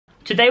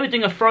Today we're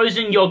doing a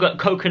frozen yogurt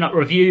coconut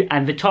review,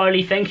 and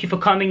Vitaly, thank you for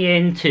coming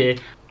in to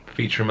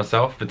featuring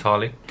myself,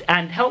 Vitaly,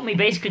 and help me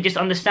basically just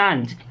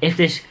understand if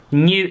this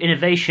new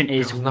innovation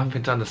is... There's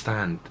nothing to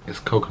understand. It's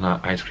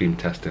coconut ice cream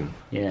testing.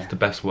 Yeah. It's the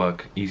best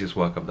work, easiest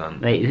work I've done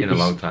Mate, in a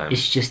long time.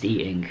 It's just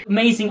eating.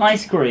 Amazing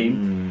ice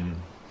cream.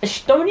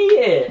 Don't eat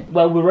it.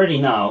 Well, we're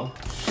ready now.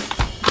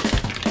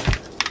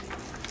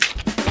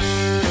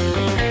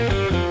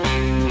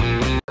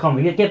 Come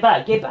on, get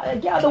back, get out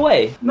of the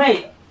way.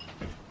 Mate,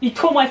 you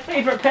tore my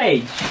favourite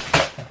page.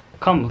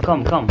 Come.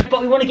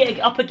 But we want to get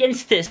up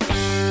against this.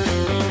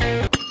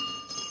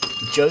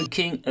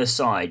 Joking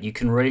aside, you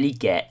can really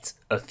get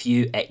a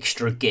few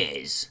extra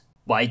gears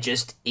by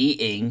just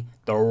eating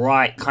the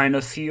right kind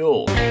of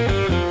fuel.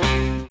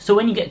 So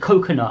when you get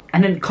coconut,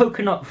 and then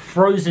coconut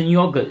frozen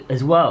yogurt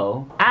as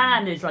well,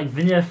 and it's like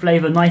vanilla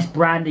flavour, nice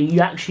branding, you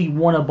actually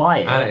want to buy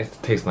it. And it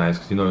tastes nice,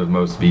 because you know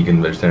most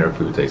vegan, vegetarian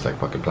food tastes like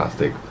fucking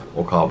plastic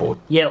or cardboard.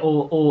 Yeah,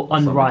 or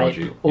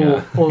unripe,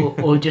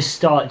 or just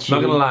starchy.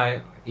 Not gonna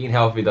lie, eating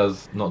healthy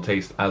does not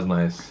taste as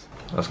nice.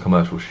 That's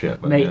commercial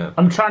shit. But mate, yeah.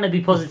 I'm trying to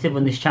be positive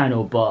on this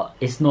channel, but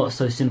it's not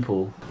so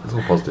simple. It's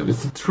all positive.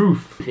 It's the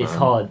truth. It's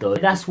hard though.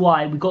 That's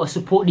why we got to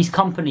support these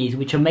companies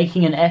which are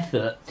making an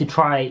effort to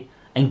try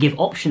and give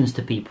options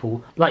to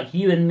people like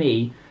you and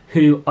me,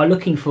 who are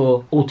looking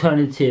for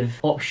alternative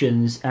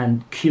options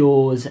and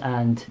cures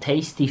and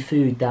tasty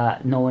food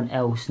that no one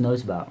else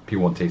knows about.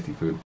 People want tasty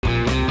food.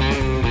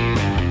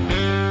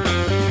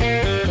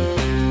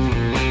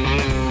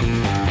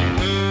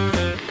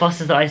 Plus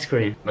the ice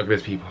cream. Look at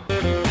this, people.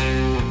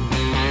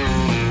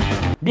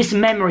 This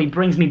memory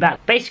brings me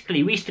back.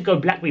 Basically, we used to go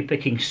blackberry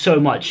picking so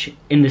much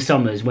in the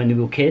summers when we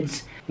were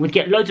kids. We'd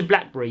get loads of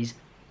blackberries,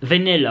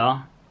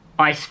 vanilla,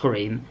 ice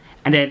cream,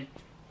 and then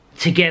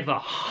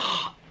together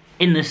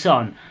in the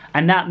sun.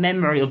 And that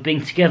memory of being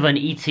together and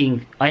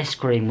eating ice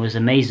cream was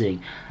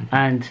amazing.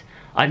 And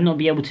I've not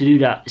been able to do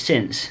that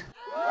since.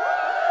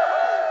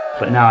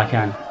 But now I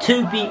can.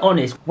 To be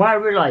honest, when I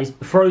realised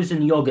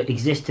frozen yogurt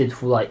existed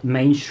for like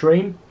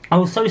mainstream, I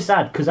was so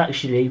sad because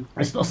actually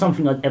it's not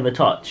something I'd ever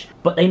touch.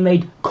 But they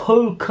made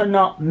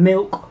coconut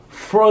milk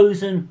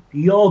frozen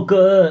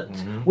yogurt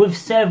with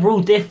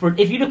several different...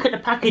 If you look at the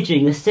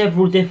packaging, there's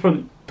several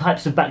different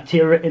types of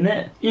bacteria in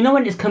it. You know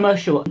when it's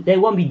commercial,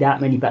 there won't be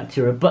that many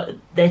bacteria, but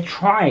they're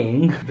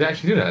trying. They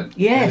actually do that?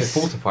 Yes.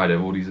 They fortified it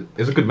with all these...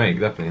 It's a good make,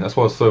 definitely. That's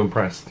why I was so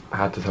impressed. I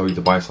had to tell you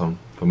to buy some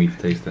for me to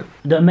taste it.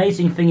 The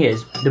amazing thing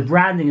is, the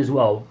branding as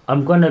well.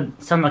 I'm gonna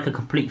sound like a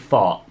complete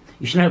fart.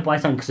 You should never buy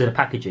something because of the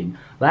packaging.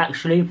 But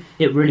actually,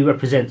 it really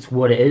represents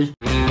what it is.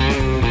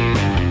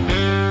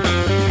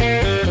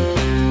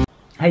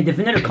 Hey, the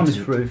vanilla comes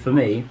through for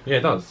me. Yeah,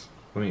 it does.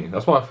 For me.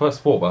 That's what I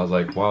first thought, but I was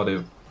like, why would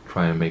they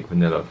try and make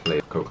vanilla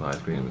flavored coconut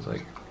ice cream? It's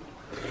like,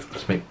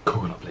 just make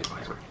coconut flavored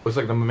ice cream. It's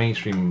like the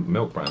mainstream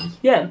milk brands.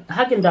 Yeah,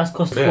 Häagen-Dazs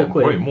costs yeah, £4.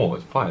 Probably more.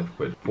 It's £5,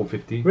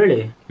 £4.50.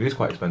 Really? It is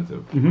quite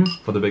expensive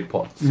for the big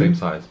pots, same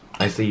size.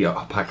 I see a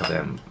pack of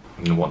them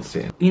in one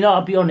sitting. You know,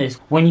 I'll be honest.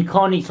 When you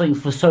can't eat something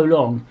for so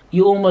long,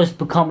 you almost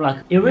become like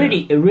it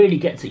really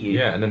gets at you.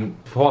 Yeah, and then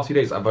for the past few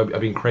days, I've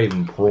been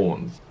craving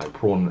prawns, like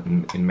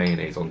prawn in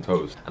mayonnaise on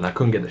toast, and I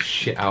couldn't get the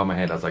shit out of my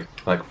head. I was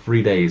like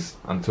 3 days,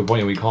 and to the point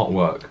where we can't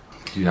work.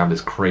 You have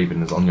this craving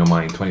that's on your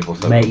mind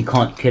 24/7. Mate, you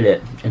can't kill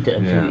it until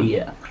you eat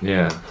it.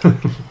 Yeah.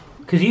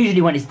 Because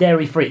usually when it's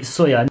dairy-free, it's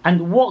soya.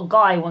 And what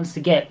guy wants to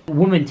get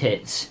woman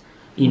tits,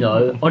 you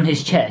know, on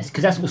his chest?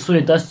 Because that's what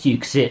soya does to you.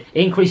 Because it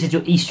increases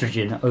your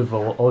estrogen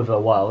over a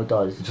while. It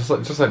does. Just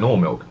like normal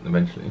milk,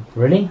 eventually.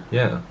 Really?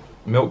 Yeah.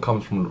 Milk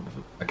comes from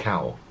a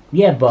cow.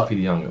 Yeah, but feed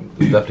young.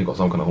 It's definitely got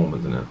some kind of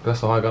hormones in it. That's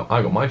how I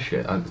got my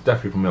shit. It's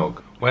definitely from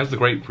milk. Where's the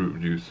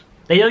grapefruit juice?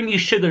 They don't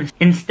use sugar.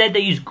 Instead,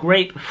 they use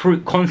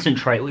grapefruit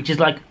concentrate, which is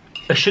like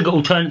a sugar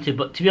alternative.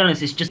 But to be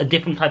honest, it's just a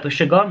different type of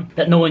sugar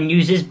that no one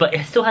uses, but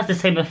it still has the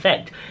same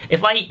effect.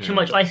 If I eat too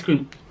much ice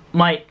cream,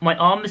 my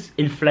arms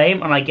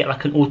inflame and I get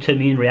like an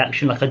autoimmune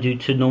reaction like I do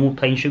to normal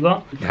plain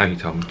sugar. How you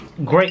tell me?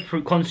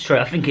 Grapefruit concentrate,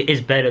 I think it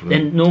is better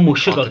than normal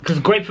sugar, because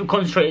grapefruit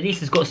concentrate at least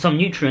has got some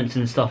nutrients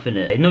and stuff in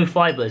it. No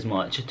fibre as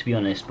much, to be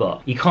honest,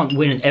 but you can't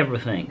win in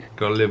everything.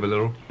 Gotta live a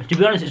little. To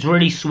be honest, it's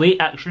really sweet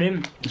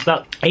actually. It's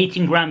about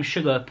 18 grams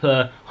sugar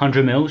per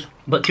 100 mils.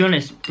 But to be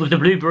honest, with the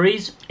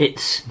blueberries,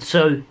 it's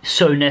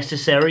so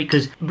necessary,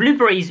 because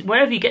blueberries,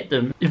 wherever you get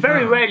them,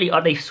 very rarely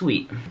are they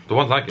sweet. The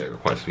ones I get are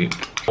quite sweet.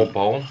 Whole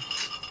bowl.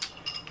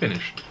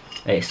 Finished.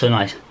 Hey, it's so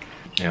nice.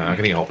 Yeah, I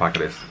can eat a whole pack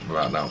of this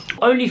right now.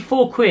 Only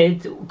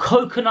 £4,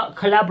 coconut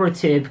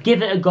collaborative,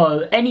 give it a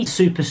go. Any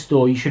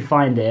superstore, you should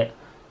find it.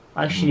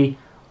 Actually,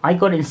 I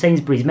got it in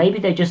Sainsbury's. Maybe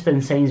they're just in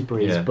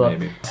Sainsbury's, but...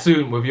 maybe.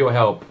 Soon, with your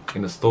help,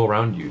 in the store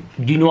around you.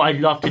 Do you know what I'd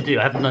love to do?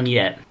 I haven't done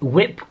yet.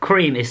 Whipped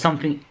cream is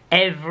something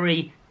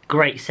every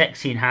great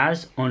sex scene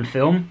has on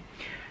film.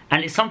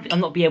 And it's something I'm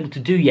not be able to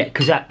do yet,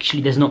 because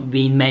actually there's not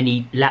been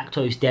many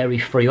lactose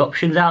dairy-free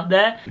options out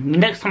there.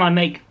 Next time I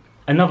make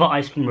another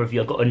ice cream review,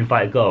 I've got to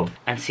invite a girl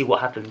and see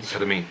what happens.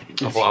 Instead of me.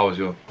 I thought I was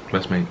your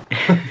best mate.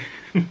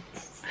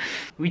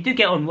 We do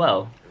get on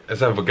well.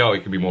 Instead of a girl,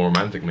 it could be more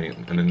romantic, mate.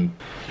 And then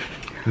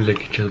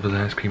lick each other's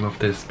ice cream off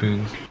their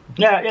spoons.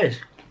 Yeah, it is.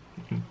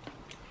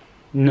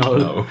 No.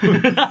 No.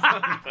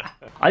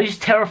 I was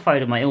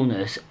terrified of my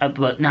illness,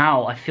 but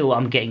now I feel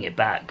I'm getting it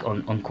back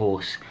on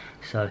course.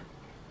 So,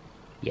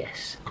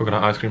 yes.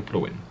 Coconut ice cream for the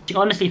win.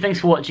 Honestly, thanks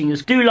for watching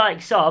us. Do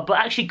like, sub, but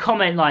actually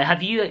comment, like,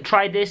 have you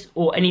tried this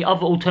or any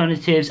other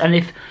alternatives? And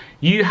if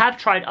you have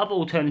tried other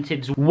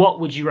alternatives, what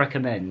would you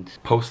recommend?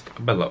 Post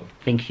below.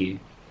 Thank you.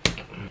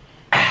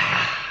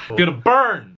 Gonna burn!